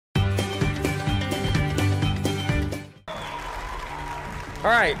All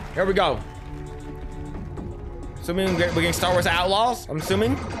right, here we go. Assuming we're getting Star Wars Outlaws, I'm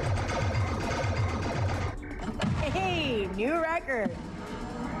assuming. Hey, new record.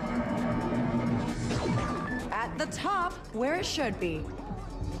 At the top, where it should be.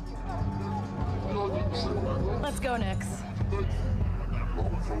 Let's go, Nix.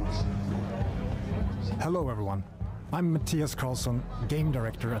 Hello, everyone. I'm Matthias Karlsson, Game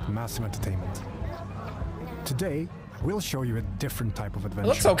Director at Massive Entertainment. Today, we'll show you a different type of adventure.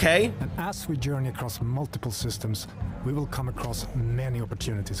 It looks okay. And as we journey across multiple systems, we will come across many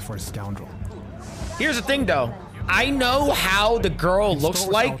opportunities for a scoundrel. Here's the thing, though. I know how the girl looks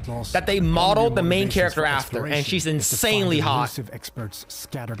like Outlaws, that they modeled the main character after, and she's insanely hot. Experts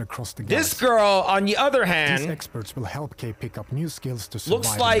scattered across the This girl, on the other These hand, experts will help Kay pick up new skills to survive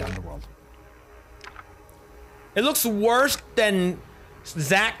looks like around the world. it looks worse than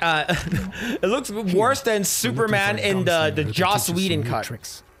Zack. It looks worse than Superman in the Joss Whedon cut.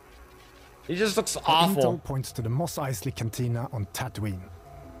 Tricks. It just looks Our awful. intel points to the Mos Eisley Cantina on Tatooine.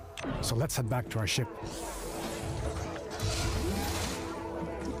 So let's head back to our ship.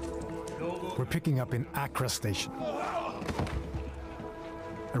 We're picking up in Accra Station.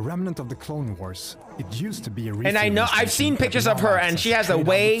 A remnant of the Clone Wars, it used to be a And I know I've seen pictures of her, and she has a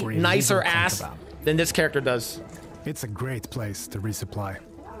way nicer ass than this character does. It's a great place to resupply.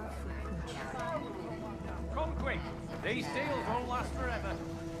 Come quick. These deals won't last forever.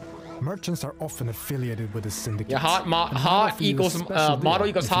 Merchants are often affiliated with the syndicate. Yeah, hot equals model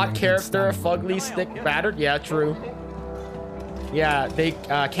equals hot character, fugly, stick, battered. Yeah, true. Yeah, they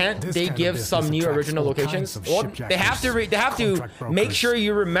can't they give some new original locations? Well, they have to make sure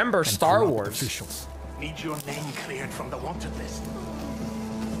you remember Star Wars. Officials. Need your name cleared from the wanted list.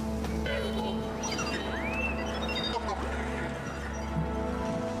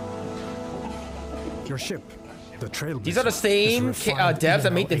 Your ship, the Trailblazer. These are the same devs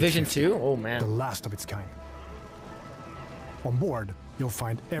that made Division 2? Oh, The man. last of its kind. On board, you'll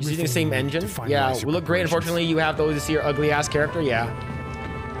find Is everything. using the same you need engine? to finalize Yeah, your will look great. preparations. Unfortunately, you have those to see your ugly ass character. Yeah.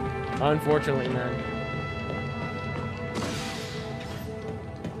 Unfortunately, man.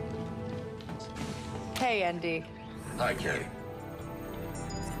 Hey, Andy. Hi, Kay.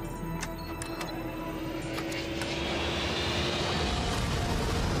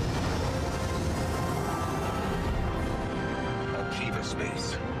 Akiva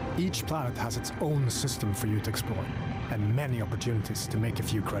space. Each planet has its own system for you to explore, and many opportunities to make a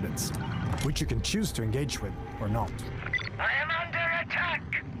few credits, which you can choose to engage with or not. I am under attack!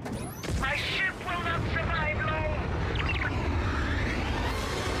 My ship will not survive long!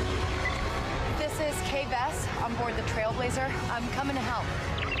 This is Kay Vess on board the Trailblazer. I'm coming to help.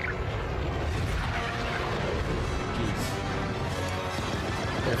 Jeez.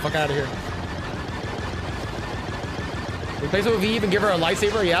 Get the fuck out of here. Replace it with Eve and give her a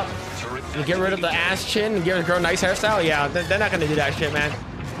lightsaber? Yep. You get rid of the ass chin and give the girl a nice hairstyle? Yeah, they're not gonna do that shit, man.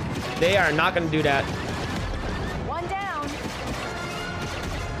 They are not gonna do that. One down.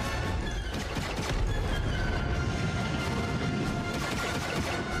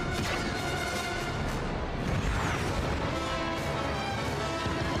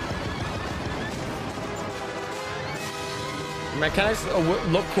 Mechanics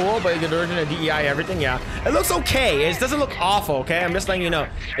look cool, but the version of DEI, everything, yeah. It looks okay. It doesn't look awful, okay? I'm just letting you know.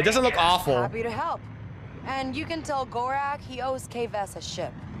 It doesn't look awful. Happy to help. And you can tell Gorak he owes Kay Vess a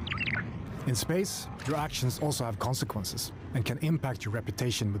ship. In space, your actions also have consequences and can impact your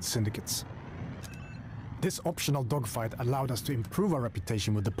reputation with syndicates. This optional dogfight allowed us to improve our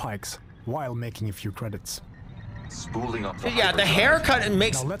reputation with the Pikes while making a few credits. Spooling up. Yeah, the haircut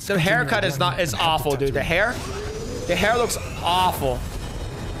makes Now let's the haircut continue our is journey and head to awful, dude. The hair looks awful.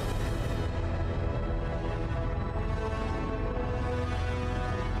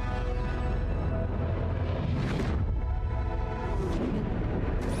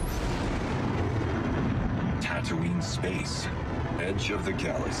 Tatooine space. Edge of the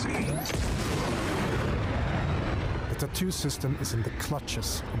galaxy. The tattoo system is in the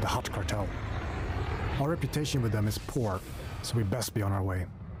clutches of the Hutt cartel. Our reputation with them is poor, so we best be on our way.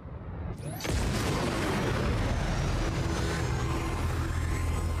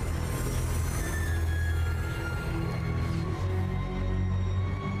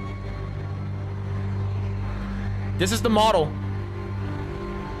 This is the model.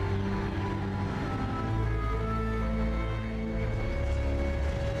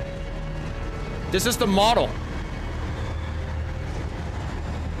 This is the model.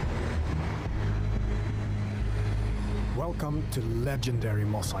 Welcome to legendary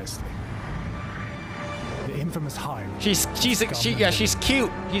Mos Eisley. The infamous hive. She's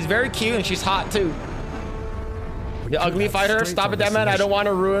cute. She's very cute and she's hot too. The ugly fighter. Stop it, that man. I don't want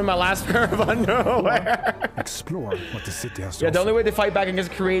to ruin my last pair of underwear. Explore what the city has to Yeah, the offer. only way to fight back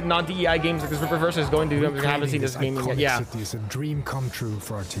against create non-DEI games like this Ripper versus is going to do them. We haven't seen this game yet. Yeah. City is a dream come true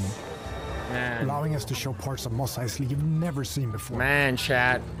for our team, Man. allowing us to show parts of Mos Eisley you've never seen before. Man,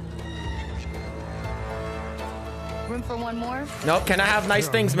 chat. Room for one more? Nope. Can I have nice There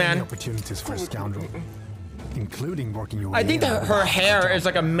are things, many man? opportunities for a scoundrel, including working your way I think that her hair is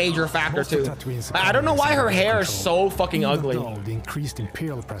like a major factor too. I don't know why her hair is so fucking ugly. The increased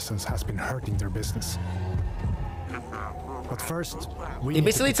Imperial presence has been hurting their business. But first, They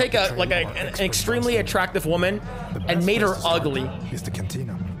basically take an extremely attractive woman and made her ugly. Is the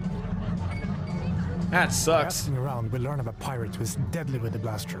cantina. That sucks. Asking around, we learn of a pirate who is deadly with the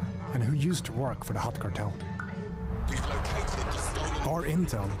blaster and who used to work for the Hut Cartel. Our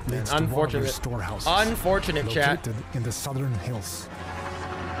intel leads to Unfortunate. Warber's storehouses, Unfortunate, chat. located in the southern hills.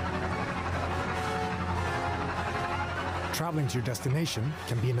 Traveling to your destination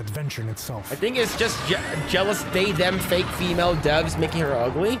can be an adventure in itself. I think it's just jealous they, them, fake female devs making her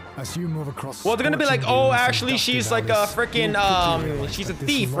ugly. As you move across, Well, they're gonna be like, scorching oh, dunes and actually, dusty she's like a valleys, freaking, you'll quickly realize she's a that this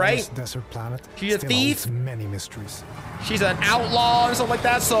thief, enormous right? desert planet She's a still thief? holds many mysteries. She's an outlaw and stuff like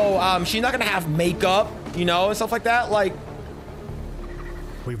that, so she's not gonna have makeup, you know, and stuff like that. Like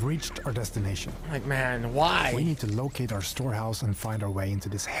We've reached our destination. man, We why? need to locate our storehouse and find our way into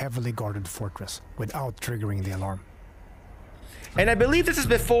this heavily guarded fortress without triggering the alarm. And I believe this is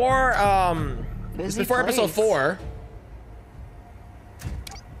before, it's before episode 4.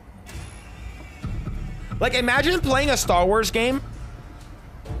 Like, imagine playing a Star Wars game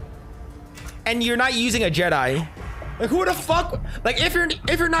and you're not using a Jedi. Like, who the fuck? Like, if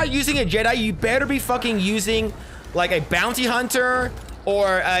you're not using a Jedi, you better be fucking using like a bounty hunter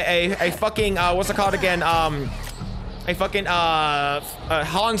or a fucking what's it called again? A fucking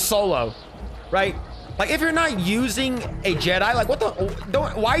Han Solo, right? Like, if you're not using a Jedi, like, what the?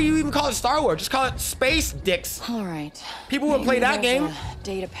 Don't. Why do you even call it Star Wars? Just call it Space Dicks. All right. People would play that Maybe game. there's a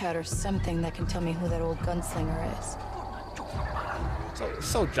data pad or something that can tell me who that old gunslinger is.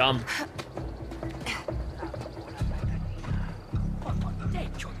 So dumb.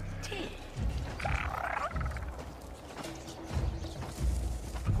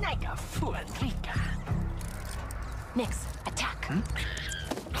 Nix, attack.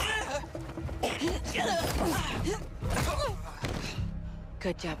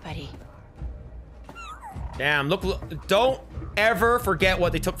 Good job, buddy. Damn. Look. Don't ever forget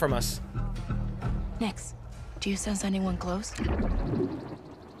what they took from us. Nix, do you sense anyone close?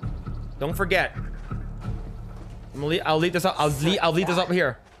 Don't forget. I'll leave this up. I'll leave this up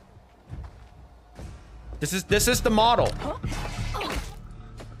here. This is the model.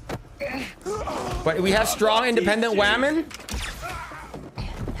 But we have strong, independent women.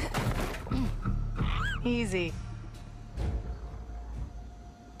 Easy.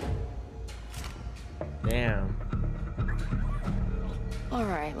 Damn. All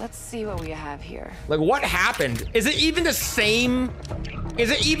right, let's see what we have here. Like, what happened? Is it even the same?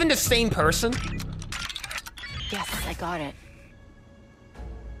 Is it even the same person? Yes, I got it.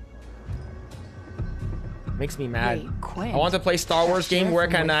 Makes me mad. Wait, Quinn. I want to play Star Wars game. Sheriff Where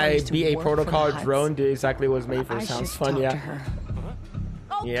from can White I used to be a work for the protocol Huts. drone? Do exactly what was made for. I Sounds should fun, talk yeah. to her.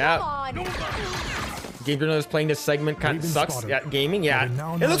 Oh, Yeah. come on. Game journalist playing this segment kind of We've been sucks. spotted. Yeah, gaming. Yeah. We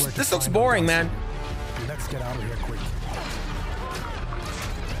now It know looks. where to This looks find our boring, boss. man. Let's get out of here quick.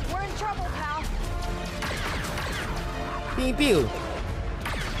 We're in trouble, pal. Pew pew.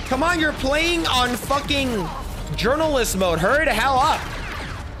 Come on, you're playing on fucking journalist mode. Hurry the hell up.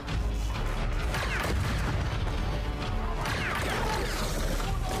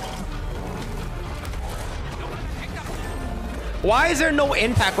 Why is there no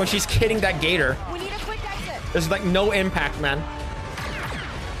impact when she's hitting that gator? We need a quick exit. There's like no impact, man.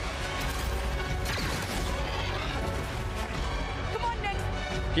 Come on, Nick.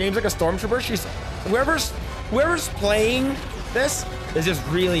 James like a stormtrooper. She's whoever's playing this is just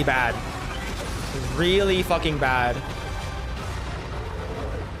really bad. Really fucking bad.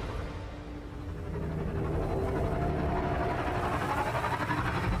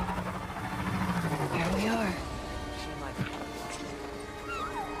 Here we are.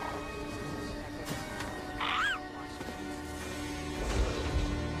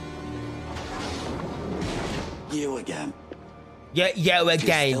 You again. Yeah, You're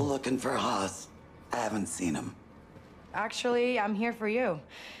again. still looking for Haas. I haven't seen him. Actually, I'm here for you.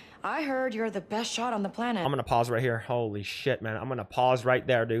 I heard you're the best shot on the planet. I'm gonna pause right here. Holy shit, man. I'm gonna pause right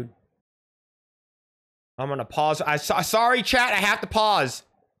there, dude. I'm gonna pause. Sorry, chat. I have to pause.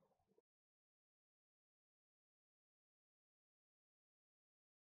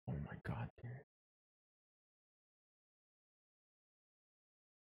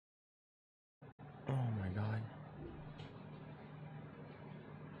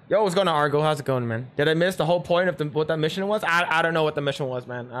 Yo, what's going on, Argo? How's it going, man? Did I miss the whole point of what that mission was? I don't know what the mission was,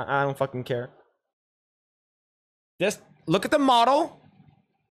 man. I don't fucking care. Just look at the model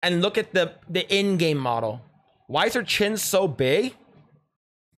and look at the in-game model. Why is her chin so big?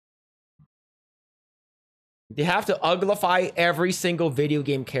 They have to uglify every single video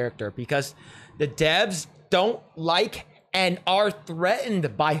game character because the devs don't like and are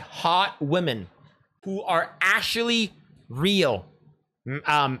threatened by hot women who are actually real.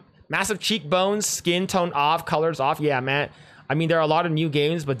 Massive cheekbones, skin tone off, colors off. Yeah, man. I mean, there are a lot of new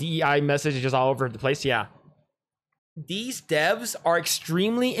games, but DEI messages all over the place. Yeah. These devs are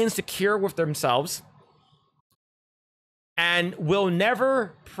extremely insecure with themselves and will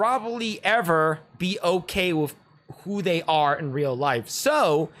never, probably ever, be okay with who they are in real life.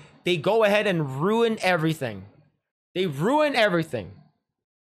 So they go ahead and ruin everything. They ruin everything.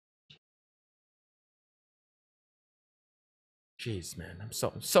 Jeez, man, I'm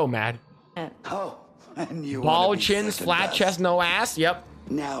so mad. Oh, and you bald chins, flat chest, no ass. Yep.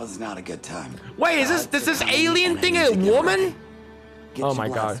 Now is not a good time. Wait, is this alien thing a woman? Oh my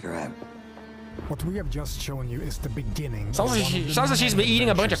god. What we have just shown you is the beginning. Sounds like she's been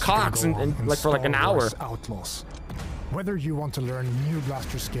eating a bunch of cocks and like for like an hour. Outlaws. Whether you want to learn new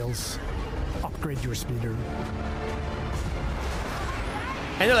blaster skills, upgrade your speeder.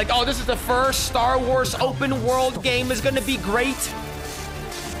 And they're like, oh, this is the first Star Wars open world game, is gonna be great.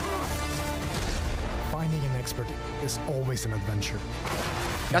 Finding an expert is always an adventure.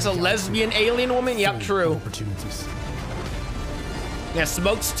 That's a lesbian alien woman? Yep, true. Opportunities. Yeah,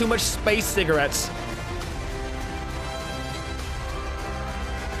 smokes too much space cigarettes.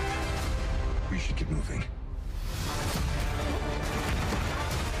 We should get moving.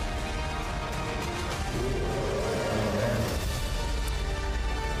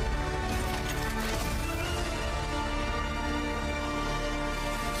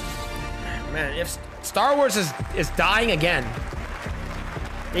 Man, if Star Wars is dying again.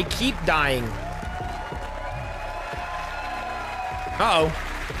 They keep dying. Uh-oh.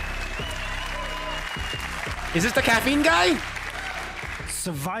 Is this the caffeine guy?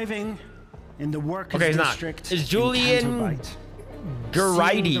 Surviving in the workers' okay, he's district. Not. Is Julian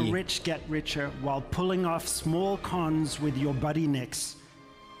Garidi? Seeing the rich get richer while pulling off small cons with your buddy Nix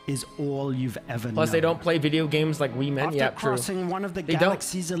is all you've ever known. Plus, they don't play video games like we men. After Yeah, true. crossing one of the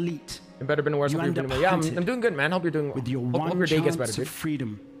galaxy's elite, it better been worse. Yeah, I'm doing good, man. Hope you're doing. With your hope your day gets better, dude. of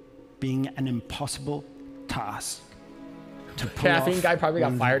freedom being an impossible task. To pull Caffeine off guy probably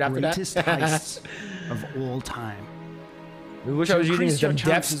got fired after that. Greatest heists of all time. We wish I was using the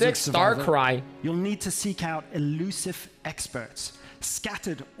death stick. Star Cry. You'll need to seek out elusive experts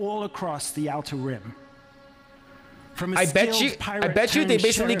scattered all across the Outer Rim. From I bet you they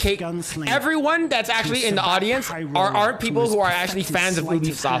basically everyone that's actually in the audience aren't people who are actually fans of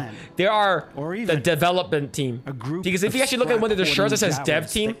Ubisoft. They are the development team. Because if you actually look at one of the shirts that says dev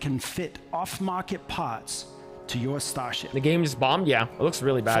team, can fit off-market parts to your starship. The game just bombed. Yeah, it looks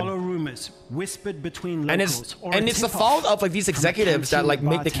really bad. Follow rumors whispered between locals, and it's the fault of like these executives that like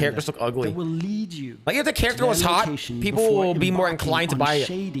make the characters look ugly. Will lead you like if the character was hot, people will be more inclined to buy it.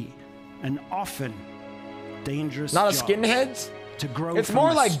 Shady and often dangerous. Not as skinheads. To grow it's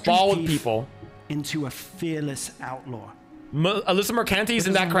more like bald people into a fearless outlaw. Alyssa Mercanti's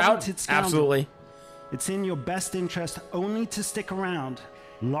in that crowd. Absolutely. It's in your best interest only to stick around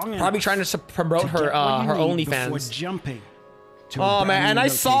long probably trying to promote her her OnlyFans. Jumping oh man, and I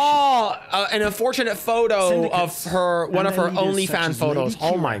saw an unfortunate photo of her, one of her OnlyFans photos.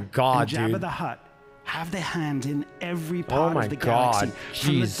 Oh my god, dude. Jabba the Hutt have their hand in every part of the galaxy.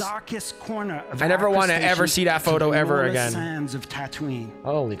 From the darkest corner of I never want to ever see that photo ever again. Sands of Tatooine.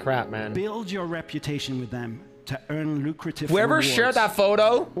 Holy crap, man. Build your reputation with them to earn lucrative Whoever rewards. shared that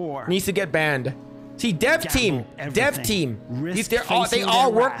photo needs to get banned. See, dev team. They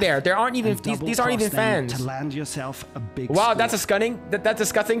all work there. There aren't even these aren't even fans. To land yourself a big wow, score. that's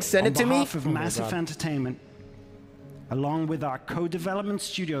disgusting. Send it to me. On behalf of Massive Entertainment, along with our co-development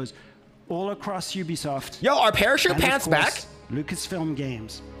studios all across Ubisoft. Yo, are parachute pants back? Lucasfilm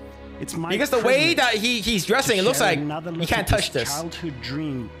Games. It's my because the way that he's dressing, it looks like you can't touch this. Childhood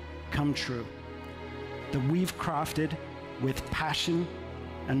dream come true. That we've crafted with passion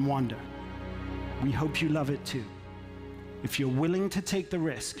and wonder. We hope you love it too. If you're willing to take the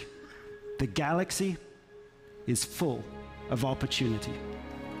risk, the galaxy is full of opportunity.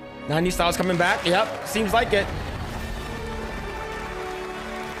 90 styles coming back. Yep, seems like it.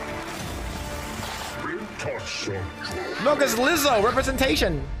 Look, it's Lizzo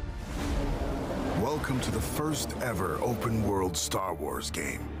representation. Welcome to the first ever open world Star Wars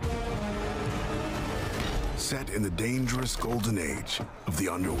game. set in the dangerous golden age of the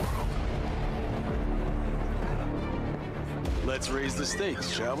underworld. Let's raise the stakes,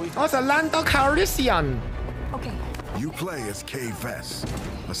 shall we? Oh, it's a Lando Calrissian. Okay. You play as Kay Vess,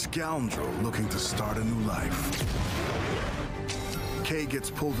 a scoundrel looking to start a new life. Kay gets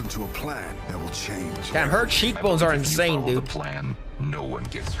pulled into a plan that will change. Damn, her cheekbones are insane, dude. The plan, no one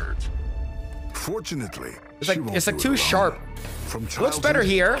gets hurt. Fortunately, it's like too sharp. From looks better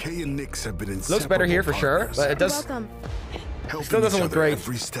here. Kay and Nix have been looks better here for sure, but it does. Still doesn't look great.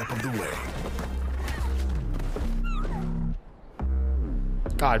 Every step of the way.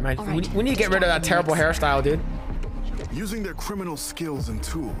 God, man, we need to get rid of that terrible hairstyle, dude. Using their criminal skills and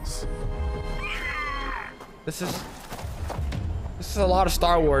tools. This is a lot of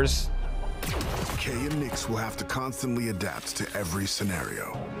Star Wars. Kay and Nix will have to constantly adapt to every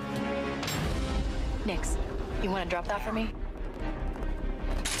scenario. Nix, you want to drop that for me?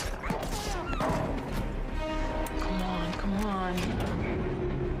 Come on.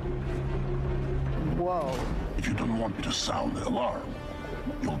 Whoa. If you don't want me to sound the alarm,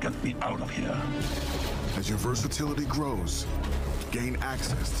 you'll get me out of here. As your versatility grows, gain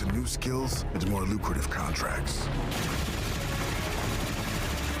access to new skills and more lucrative contracts.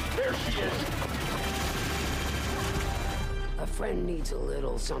 There she is. A friend needs a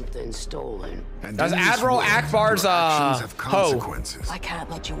little something stolen. And that's Admiral Akbar's have consequences. I can't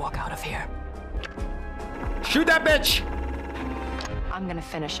let you walk out of here. Shoot that bitch! I'm gonna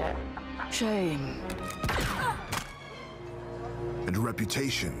finish it. Shame. And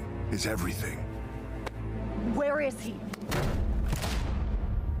reputation is everything. Where is he?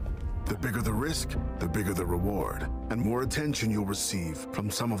 The bigger the risk, the bigger the reward, and more attention you'll receive from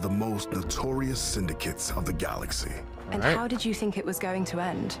some of the most notorious syndicates of the galaxy. And how did you think it was going to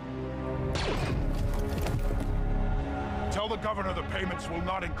end? Tell the governor the payments will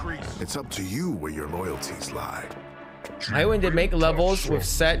not increase. It's up to you where your loyalties lie. I when they make levels with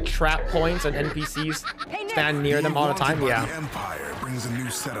set trap points and NPCs stand near them all the time. Yeah. The Empire brings a new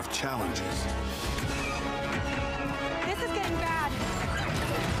set of challenges. This is getting bad.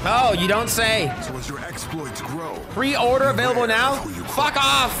 Oh, you don't say. So as your exploits grow, Pre-order available now? Fuck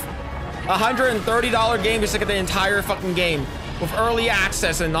off! $130 game just to get the entire fucking game with early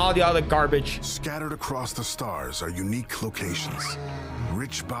access and all the other garbage. Scattered across the stars are unique locations,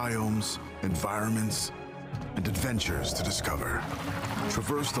 rich biomes, environments, and adventures to discover.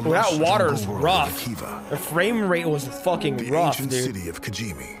 Traverse the lush that water's jungle world rough. of Akiva, The frame rate was fucking the rough, ancient dude. city of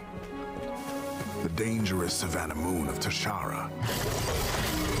Kijimi, the dangerous savannah moon of Tashara,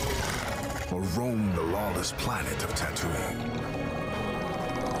 or roam the lawless planet of Tatooine.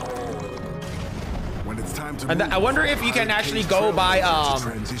 When it's time to And I wonder if you can actually go by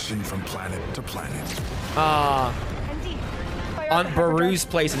transition from planet to planet. On Baru's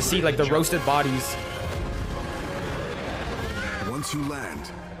place and see like the roasted bodies. Once you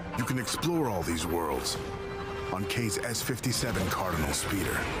land, you can explore all these worlds on Kay's S-57 Cardinal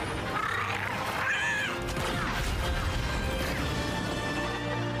speeder.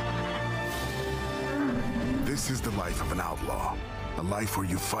 This is the life of an outlaw, a life where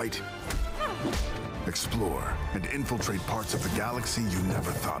you fight, explore, and infiltrate parts of the galaxy you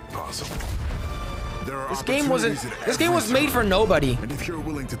never thought possible. This game was made for nobody. And if you're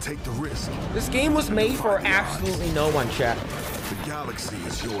willing to take the risk, this game was made for absolutely no one, chat. The galaxy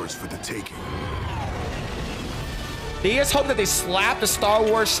is yours for the taking. They just hope that they slap the Star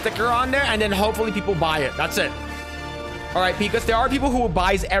Wars sticker on there and then hopefully people buy it. That's it. All right, because there are people who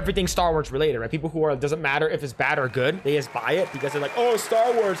buys everything Star Wars related, right? People who are, doesn't matter if it's bad or good, they just buy it because they're like, oh,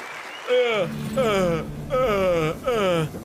 Star Wars.